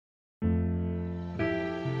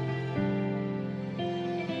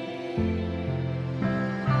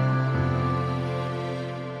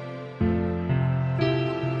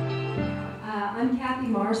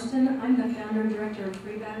Marston. I'm the founder and director of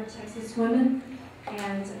Battered Texas Women,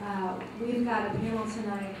 and we've got a panel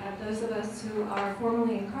tonight of those of us who are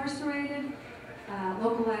formerly incarcerated,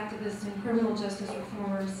 local activists and criminal justice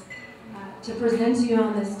reformers, to present to you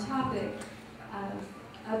on this topic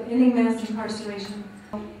of ending mass incarceration.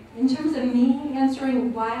 In terms of me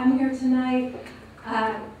answering why I'm here tonight,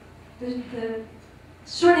 the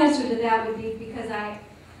short answer to that would be because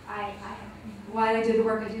why I do the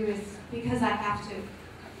work I do is because I have to.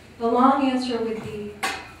 The long answer would be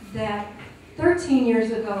that 13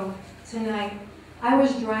 years ago tonight, I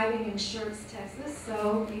was driving in Schertz, Texas,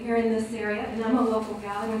 so here in this area, and I'm a local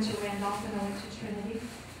gal. I went to Randolph and I went to Trinity.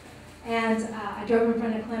 And I drove in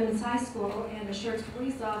front of Clemens High School, and a Schertz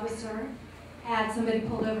police officer had somebody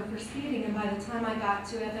pulled over for speeding, and by the time I got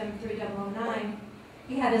to FM 3009,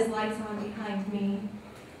 he had his lights on behind me.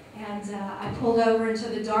 And I pulled over into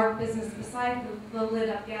the dark business beside the lit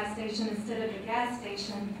up gas station instead of the gas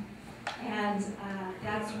station. And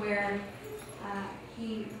that's where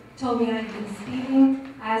he told me I had been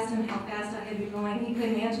speeding. I asked him how fast I had been going. He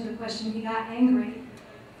couldn't answer the question. He got angry.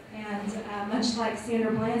 And much like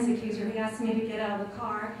Sandra Bland's accuser, he asked me to get out of the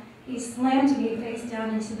car. He slammed me face down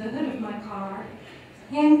into the hood of my car,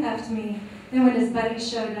 handcuffed me. Then when his buddy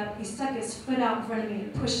showed up, he stuck his foot out in front of me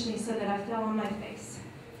and pushed me so that I fell on my face.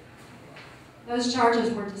 Those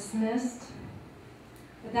charges were dismissed,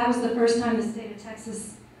 but that was the first time the state of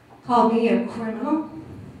Texas called me a criminal,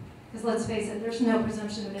 because let's face it, there's no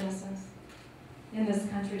presumption of innocence in this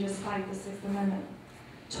country despite the Sixth Amendment.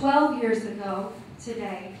 12 years ago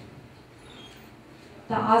today,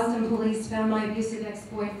 the Austin police found my abusive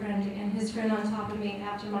ex-boyfriend and his friend on top of me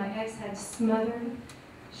after my ex had smothered,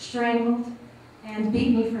 strangled, and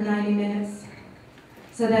beat me for 90 minutes.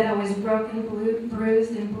 So that I was broken,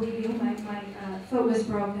 bruised, and bleeding. My foot was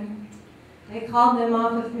broken. They called them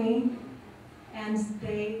off of me, and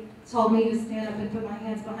they told me to stand up and put my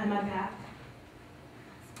hands behind my back.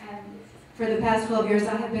 And for the past 12 years,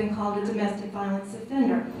 I have been called a domestic violence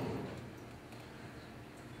offender.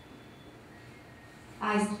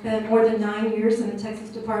 I spent more than 9 years in the Texas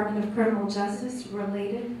Department of Criminal Justice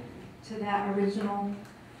related to that original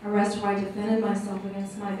arrest where I defended myself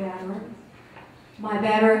against my batterer. My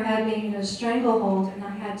batterer had me in a stranglehold, and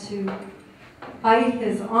I had to bite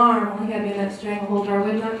his arm while he had me in that stranglehold, or I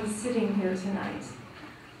would not be sitting here tonight.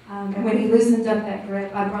 And when he loosened up that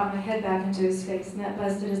grip, I brought my head back into his face, and that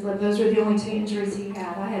busted his lip. Those were the only 2 injuries he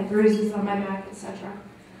had. I had bruises on my back, etc.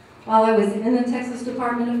 While I was in the Texas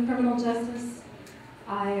Department of Criminal Justice,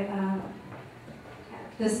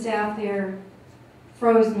 the staff there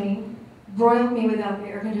froze me, broiled me without the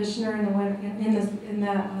air conditioner in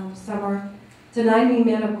the summer, denied me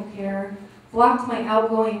medical care, blocked my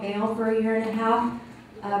outgoing mail for 1.5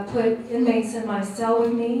 years, put inmates in my cell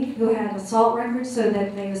with me who had assault records so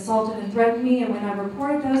that they assaulted and threatened me, and when I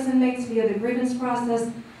reported those inmates via the grievance process,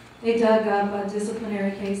 they dug up a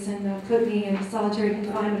disciplinary case and put me in solitary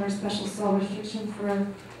confinement or special cell restriction for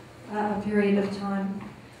a period of time.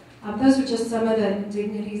 Those are just some of the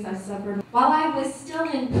indignities I suffered. While I was still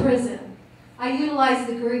in prison, I utilized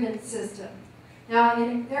the grievance system. Now,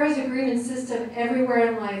 there is a grievance system everywhere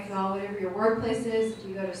in life, whatever your workplace is, if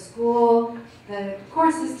you go to school, the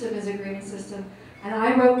court system is a grievance system. And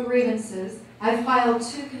I wrote grievances. I filed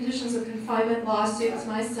 2 conditions of confinement lawsuits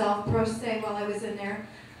myself, pro se, while I was in there.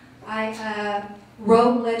 I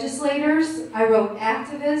wrote legislators, I wrote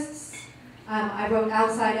activists, I wrote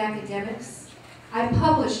outside academics. I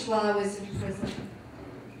published while I was in prison.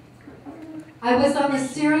 I was on the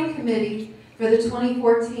steering committee for the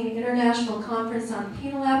 2014 International Conference on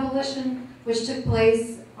Penal Abolition, which took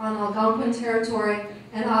place on Algonquin Territory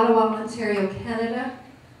and Ottawa, Ontario, Canada.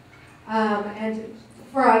 And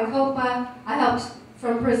for ICOPA, I helped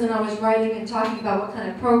from prison. I was writing and talking about what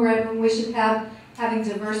kind of programming we should have, having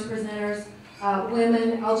diverse presenters,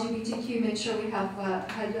 women, LGBTQ, make sure we have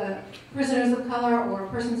had prisoners of color or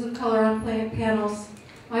persons of color on panels.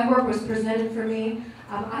 My work was presented for me.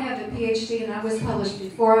 I have a PhD, and I was published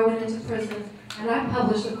before I went into prison. And I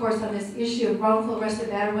published, of course, on this issue of wrongful arrested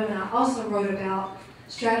battered women. I also wrote about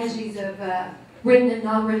strategies of written and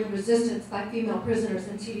non-written resistance by female prisoners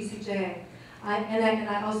in TDCJ. And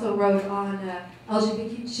I also wrote on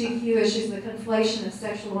LGBTQ issues, the conflation of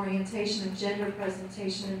sexual orientation and gender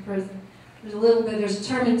presentation in prison. There's a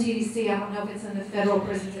term in TDC, I don't know if it's in the federal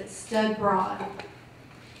prisons, it's stud broad.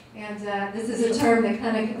 And this is a term that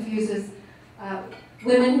kind of confuses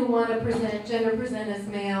women who want to gender present as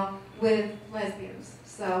male with lesbians.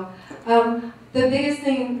 So the biggest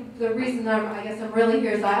thing, the reason I guess I'm really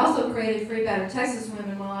here is I also created Battered Texas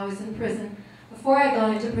Women while I was in prison. Before I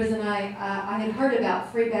got into prison, I had heard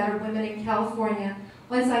about Battered Women in California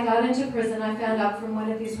Once I got into prison, I found out from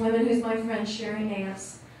one of these women who's my friend, Sherry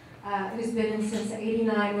Nance, who's been in since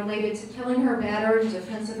 '89, related to killing her batterer in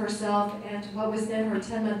defense of herself and what was then her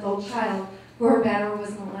 10-month-old child, who her batterer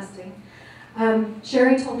was molesting.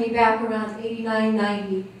 Sherry told me back around '89,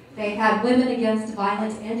 '90, they had Women Against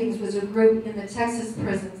Violent Endings was a group in the Texas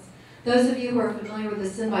prisons. Those of you who are familiar with the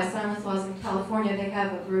sin by silence laws in California, they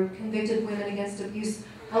have a group, Convicted Women Against Abuse.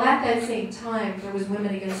 Well, at that same time, there was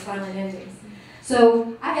Women Against Violent Endings.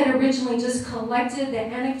 So I had originally just collected the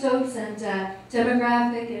anecdotes and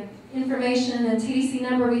demographic and information and TDC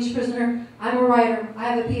number of each prisoner. I'm a writer. I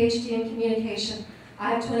have a PhD in communication.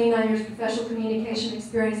 I have 29 years professional communication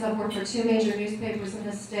experience. I've worked for 2 major newspapers in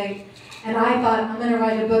the state. And I thought, I'm going to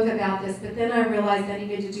write a book about this. But then I realized I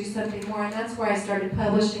needed to do something more, and that's where I started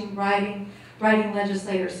publishing, writing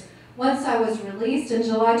legislators. Once I was released in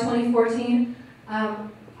July 2014,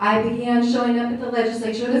 I began showing up at the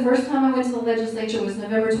legislature. The first time I went to the legislature was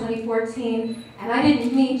November 2014, and I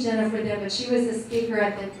didn't meet Jennifer then, but she was a speaker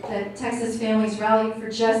at the Texas Families Rally for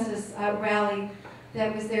Justice rally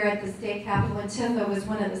that was there at the state capitol, and Tifa was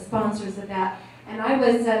one of the sponsors of that. And I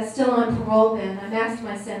was still on parole then. I maxed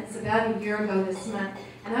my sentence about a year ago this month,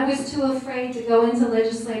 and I was too afraid to go into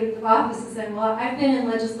legislative offices. And well, I've been in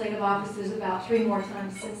legislative offices about 3 more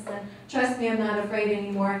times since then. Trust me, I'm not afraid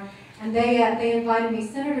anymore. And they invited me.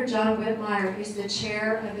 Senator John Whitmire, who's the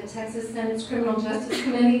chair of the Texas Senate's Criminal Justice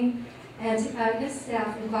Committee, and his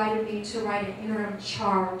staff invited me to write an interim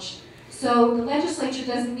charge. So the legislature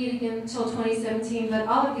doesn't meet again until 2017, but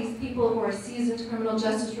all of these people who are seasoned criminal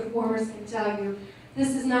justice reformers can tell you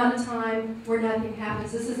this is not a time where nothing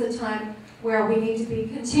happens. This is a time where we need to be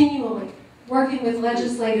continually working with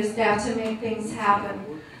legislative staff to make things happen.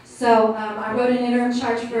 So I wrote an interim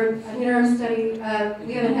charge for an interim study.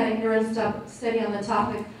 We haven't had an interim study on the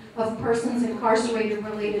topic of persons incarcerated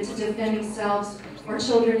related to defending selves or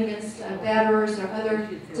children against batterers or other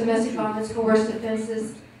domestic violence coerced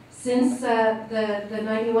offenses. Since the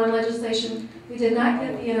 91 legislation, we did not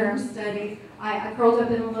get the interim study. I curled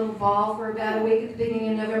up in a little ball for about a week at the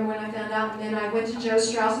beginning of November when I found out, and then I went to Joe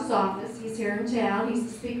Strauss's office. He's here in town. He's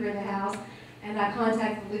the Speaker of the House. And I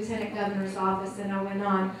contacted the Lieutenant Governor's office, and I went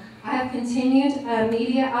on. I have continued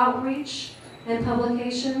media outreach and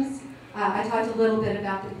publications. I talked a little bit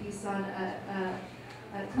about the piece on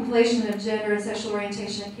conflation of gender and sexual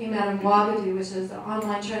orientation. It came out in Ouagadougou, which is an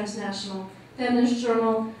online transnational feminist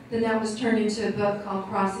journal. Then that was turned into a book called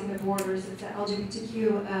Crossing the Borders. It's an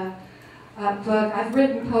LGBTQ book. I've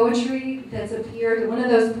written poetry that's appeared. One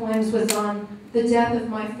of those poems was on the death of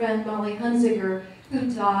my friend Molly Hunziger, who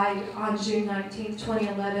died on June 19th,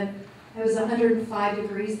 2011. It was 105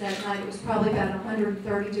 degrees that night. It was probably about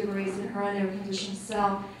 130 degrees in her unair-conditioned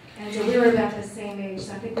cell. And we were about the same age.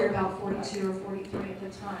 So I think we were about 42 or 43 at the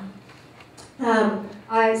time.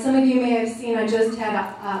 Some of you may have seen I just had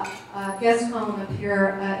a guest column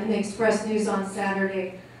appear in the Express News on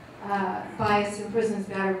Saturday, Bias in Prisons,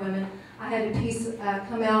 Battered Women. I had a piece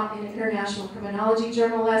come out in International Criminology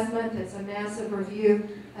Journal last month. It's a massive review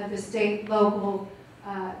of the state, local,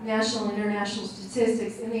 national, and international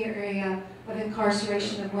statistics in the area of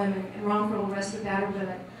incarceration of women and wrongful arrest of battered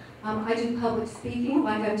women. I do public speaking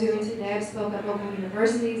like I'm doing today. I've spoken at local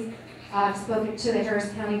universities. I've spoken to the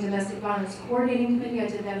Harris County Domestic Violence Coordinating Committee. I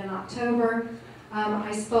did that in October.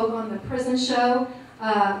 I spoke on the prison show.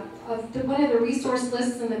 One of the resource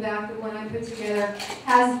lists in the back, the one I put together,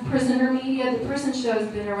 has prisoner media. The prison show has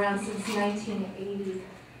been around since 1980,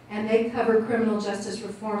 and they cover criminal justice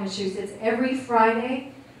reform issues. It's every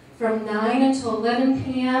Friday from 9 until 11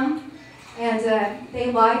 p.m., and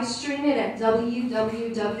they live stream it at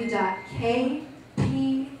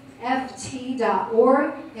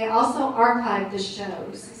www.kpft.org. They also archive the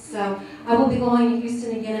shows. So I will be going to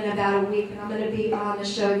Houston again in about a week, and I'm going to be on the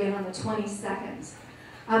show again on the 22nd.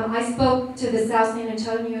 I spoke to the South San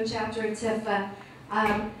Antonio chapter at TIFA.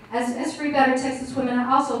 As Free Battered Texas Women, I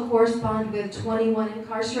also correspond with 21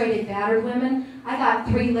 incarcerated battered women. I got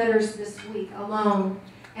 3 letters this week alone.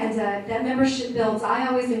 And that membership builds. I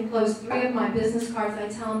always enclose 3 of my business cards. I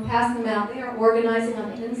tell them, pass them out. They are organizing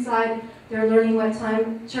on the inside. They're learning what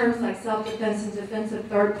terms like self-defense and defense of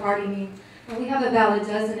third party mean. And we have about a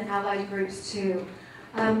dozen allied groups too.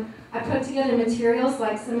 I put together materials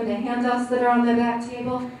like some of the handouts that are on the back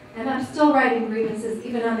table, and I'm still writing grievances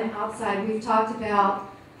even on the outside. We've talked about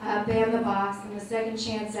Ban the Box and the Second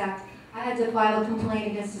Chance Act. I had to file a complaint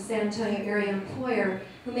against a San Antonio area employer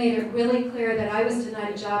who made it really clear that I was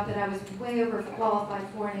denied a job that I was way overqualified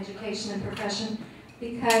for in education and profession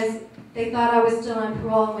because they thought I was still on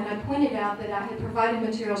parole. And when I pointed out that I had provided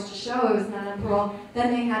materials to show I was not on parole,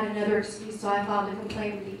 then they had another excuse, so I filed a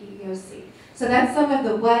complaint with the EEOC. So that's some of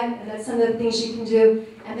the what, and that's some of the things you can do.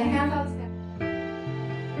 And the handouts.